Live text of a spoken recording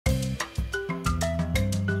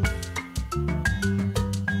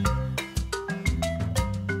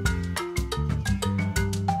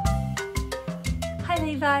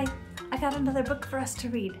Levi, I got another book for us to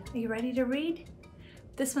read. Are you ready to read?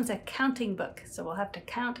 This one's a counting book, so we'll have to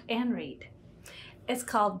count and read. It's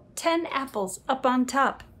called 10 Apples Up on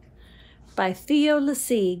Top by Theo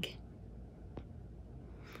LeSieg.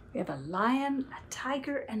 We have a lion, a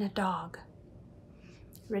tiger, and a dog.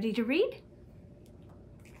 Ready to read?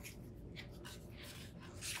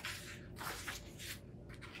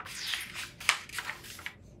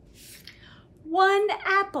 One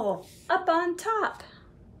apple up on top.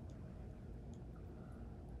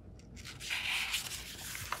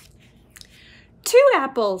 Two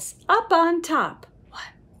apples up on top. 1,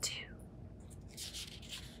 2.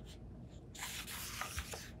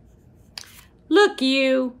 Look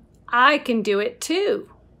you, I can do it too.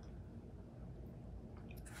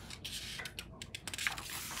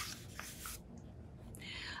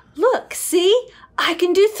 Look, see, I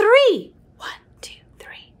can do 3. 1, 2,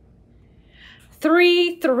 3.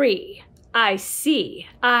 3, 3. I see,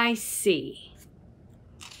 I see.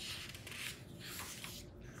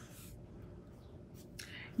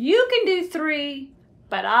 You can do 3,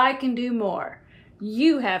 but I can do more.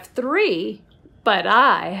 You have 3, but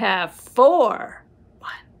I have 4.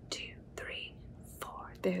 1, 2, 3,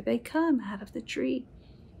 4. There they come out of the tree.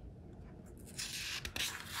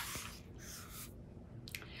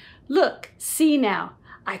 Look, see now,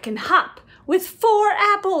 I can hop with 4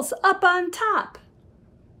 apples up on top.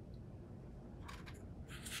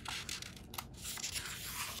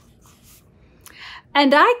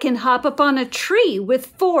 And I can hop up on a tree with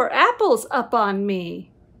 4 apples up on me.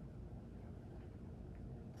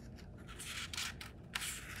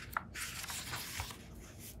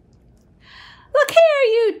 Look here,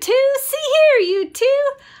 you two. See here, you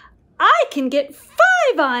two. I can get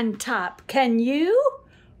 5 on top. Can you?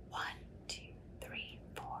 1, 2, 3,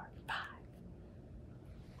 4, 5.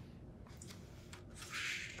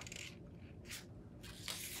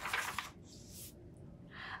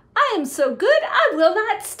 I am so good, I will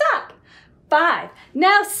not stop. 5,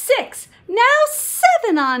 now 6, now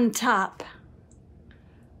 7 on top.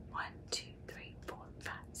 1, 2, 3, 4,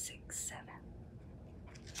 5, 6, 7.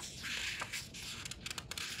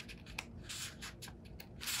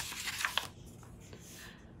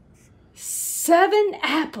 7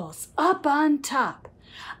 apples up on top.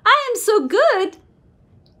 I am so good,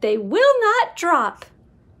 they will not drop.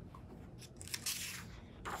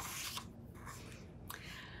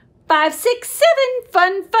 5, 6, 7,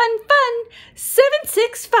 fun, fun, fun. 7,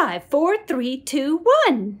 6, 5, 4, 3, 2,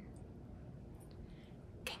 1.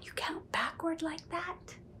 Can you count backward like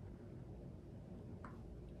that?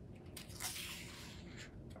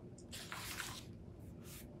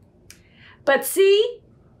 But see,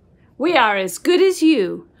 we are as good as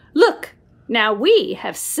you. Look, now we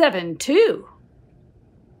have 7 too.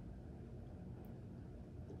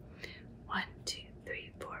 1, 2,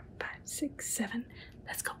 3, 4, 5, 6, 7.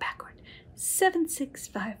 Let's go backward. 7, 6,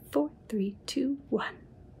 5, 4, 3, 2, 1.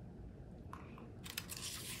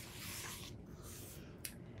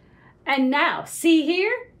 And now, see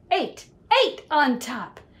here? 8. 8 on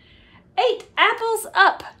top. 8 apples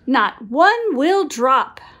up. Not one will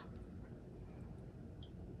drop.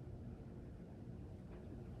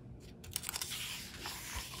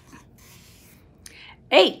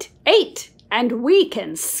 Eight, 8, and we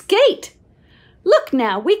can skate. Look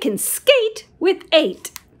now, we can skate with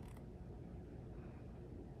 8.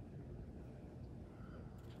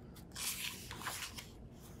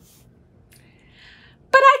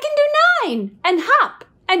 But I can do 9 and hop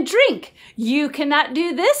and drink. You cannot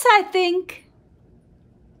do this, I think.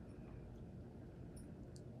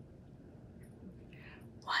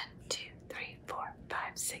 1, 2, 3, 4, 5,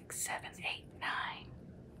 6, 7, 8, 9.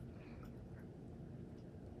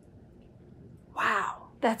 Wow,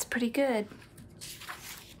 that's pretty good.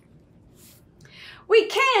 We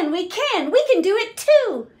can do it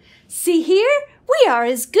too. See here, we are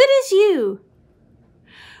as good as you.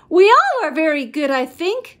 We all are very good, I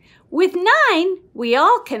think. With 9, we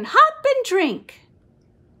all can hop and drink.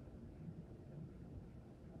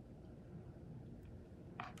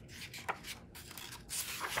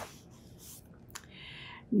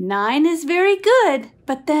 Nine is very good,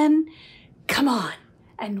 but then, come on,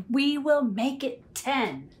 and we will make it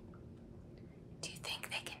 10. Do you think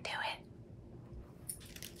they can do it?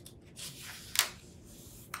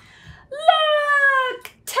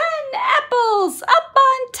 Look! 10 apples up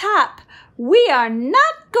on top. We are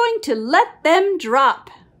not going to let them drop.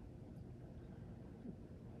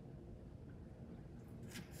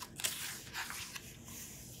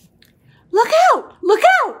 Look out! Look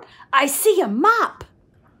out! I see a mop.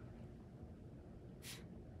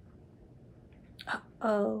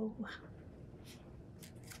 Uh-oh.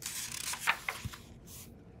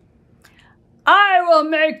 I will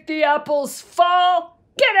make the apples fall.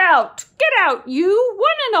 Get out, you,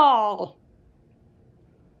 one and all.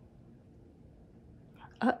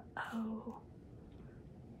 Uh-oh.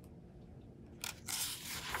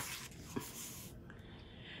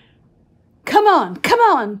 Come on,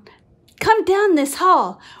 come down this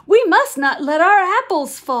hall. We must not let our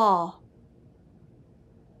apples fall.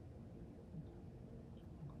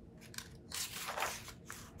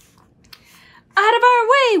 Out of our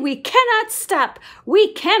way, we cannot stop.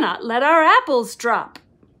 We cannot let our apples drop.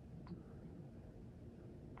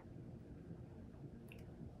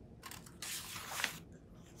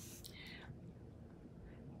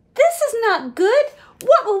 This is not good.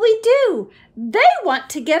 What will we do? They want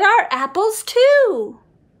to get our apples too.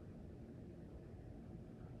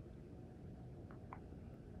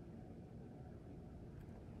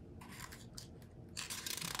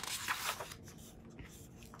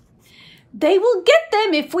 They will get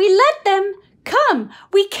them if we let them. Come,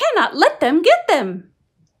 we cannot let them get them.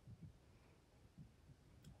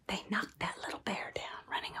 They knocked that little bear down,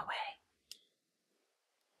 running away.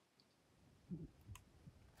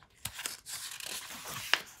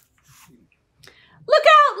 Look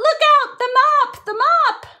out, the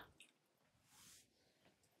mop.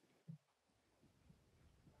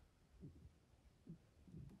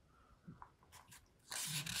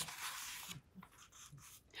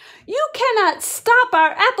 You cannot stop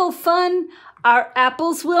our apple fun. Our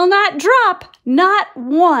apples will not drop, not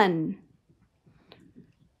one.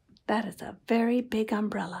 That is a very big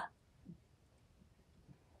umbrella.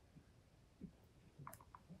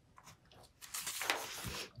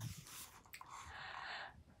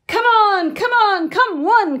 Come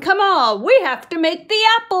one, come all. We have to make the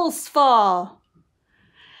apples fall.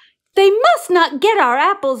 They must not get our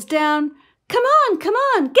apples down. Come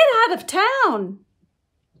on, get out of town.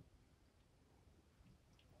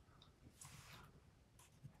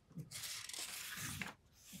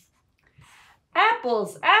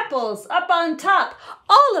 Apples, up on top.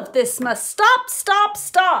 All of this must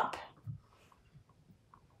stop.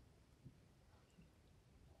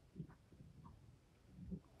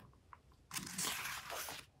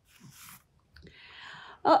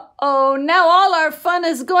 Uh-oh, now all our fun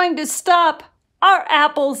is going to stop. Our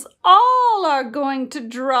apples all are going to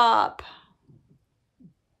drop.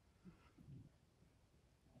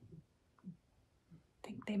 I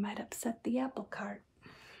think they might upset the apple cart.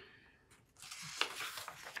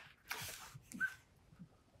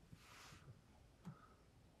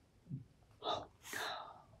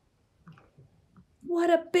 What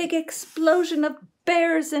a big explosion of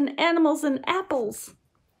bears and animals and apples.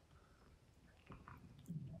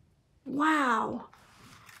 Wow.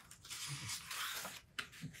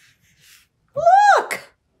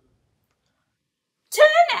 Look! 10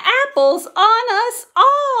 apples on us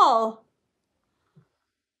all.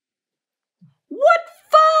 What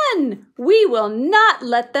fun! We will not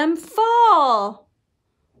let them fall.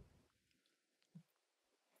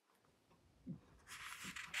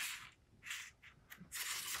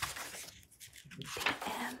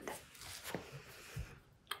 And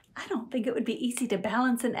I don't think it would be easy to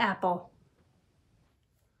balance an apple.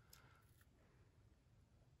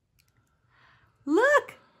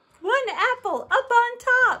 Look, one apple up on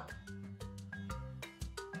top.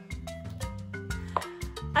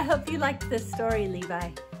 I hope you liked this story, Levi.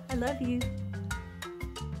 I love you.